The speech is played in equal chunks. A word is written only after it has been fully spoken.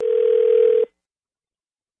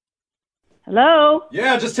Hello?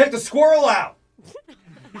 Yeah, just take the squirrel out.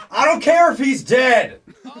 I don't care if he's dead.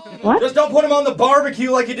 What? Just don't put him on the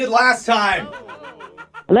barbecue like you did last time.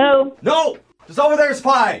 Hello? No, just over there is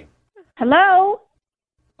fine. Hello?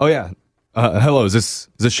 Oh, yeah. Hello, is this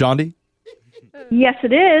Shondi? Yes,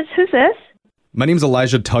 it is. Who's this? My name's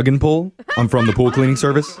Elijah Tug and Pull. I'm from the pool cleaning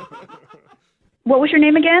service. What was your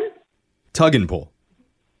name again? Tug and Pull.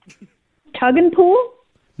 Tug and Pool?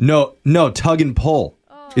 No, Tug and Pull.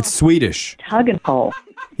 It's Swedish. Tug and Pull.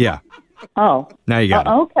 Yeah, Oh. now you got it.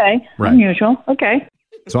 Okay. Right. Unusual. Okay.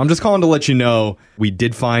 So I'm just calling to let you know we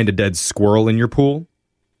did find a dead squirrel in your pool,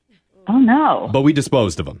 Oh, no. but we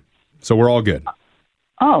disposed of him. So we're all good.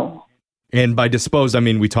 Oh. And by disposed, I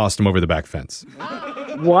mean we tossed him over the back fence.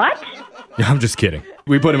 What? Yeah, I'm just kidding.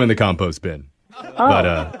 We put him in the compost bin.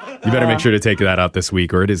 But you better make sure to take that out this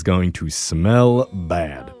week or it is going to smell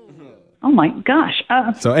bad. Oh, my gosh.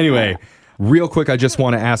 So anyway, real quick, I just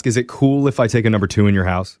want to ask, is it cool if I take a number 2 in your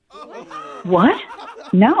house? What?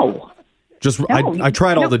 No. Just, No, I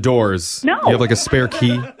tried all no. the doors. No. You have like a spare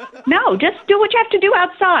key? No, just do what you have to do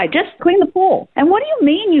outside. Just clean the pool. And what do you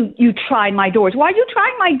mean you tried my doors? Why are you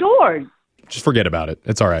trying my doors? Just forget about it.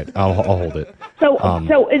 It's all right. I'll hold it. So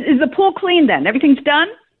is the pool clean then? Everything's done?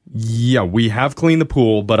 Yeah, we have cleaned the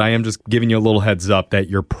pool, but I am just giving you a little heads up that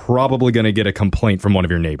you're probably going to get a complaint from one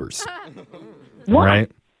of your neighbors. What? All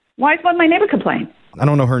right? Why is my neighbor complain? I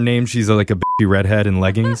don't know her name. She's like a bitchy redhead in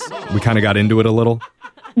leggings. We kind of got into it a little.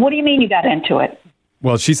 What do you mean you got into it?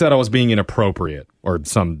 Well, she said I was being inappropriate or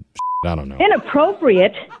some I don't know.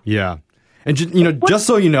 Inappropriate? Yeah. And, just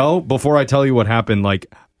so you know, before I tell you what happened,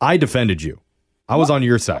 like, I defended you. I was on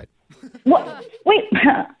your side. What? Wait,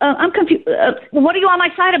 I'm confused. What are you on my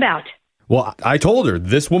side about? Well, I told her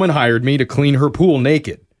this woman hired me to clean her pool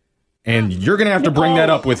naked. And you're going to have to bring that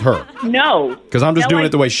up with her. No. Because I'm just doing it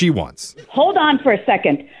the way she wants. Hold on for a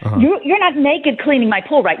second. Uh-huh. You're not naked cleaning my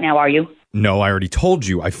pool right now, are you? No, I already told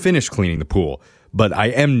you. I finished cleaning the pool. But I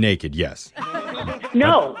am naked, yes.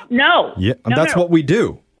 No. Yeah, No, that's no. what we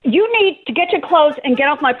do. You need to get your clothes and get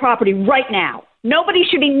off my property right now. Nobody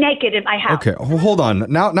should be naked in my house. Okay, hold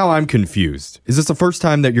on. Now I'm confused. Is this the first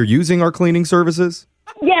time that you're using our cleaning services?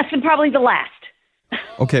 Yes, and probably the last.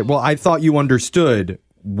 Okay, well, I thought you understood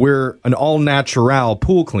we're an all-natural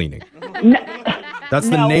pool cleaning. That's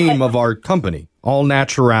the name of our company,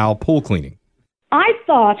 all-natural pool cleaning. I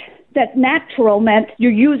thought that natural meant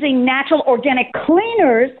you're using natural organic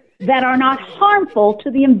cleaners that are not harmful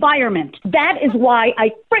to the environment. That is why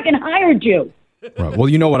I friggin' hired you. Right. Well,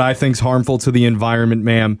 you know what I think's harmful to the environment,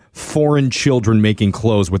 ma'am? Foreign children making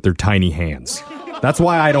clothes with their tiny hands. That's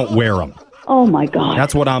why I don't wear them. Oh, my God.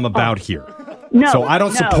 That's what I'm about here. No, So I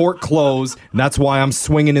don't support clothes, and that's why I'm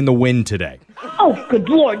swinging in the wind today. Oh, good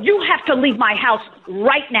Lord. You have to leave my house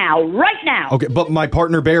right now. Right now. Okay, but my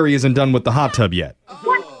partner Barry isn't done with the hot tub yet.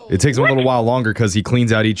 What? It takes him a little while longer because he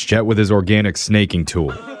cleans out each jet with his organic snaking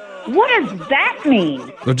tool. What does that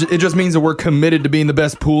mean? It just means that we're committed to being the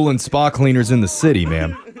best pool and spa cleaners in the city,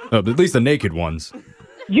 ma'am. At least the naked ones.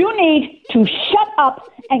 You need to shut up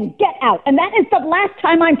and get out. And that is the last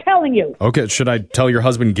time I'm telling you. Okay, should I tell your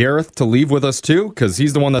husband Gareth to leave with us too? Because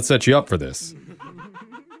he's the one that set you up for this.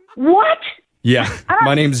 What? Yeah,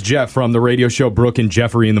 my name's Jeff from the radio show Brooke and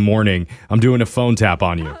Jeffrey in the Morning. I'm doing a phone tap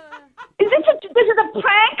on you. Is this is a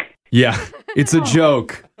prank? Yeah, it's a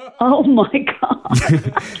joke. Oh, my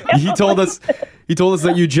God. He told us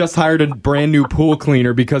that you just hired a brand new pool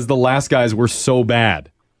cleaner because the last guys were so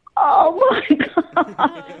bad. Oh, my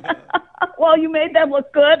God. Well, you made them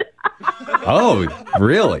look good. Oh,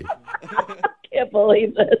 really? Can't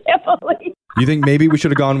believe this. Can't believe. You think maybe we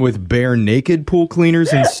should have gone with bare naked pool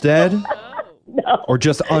cleaners instead? No. Or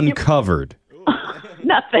just uncovered?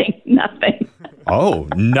 Nothing. Oh,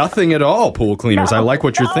 nothing at all, pool cleaners. I like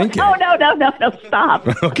what you're thinking. No, stop.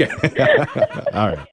 Okay. All right.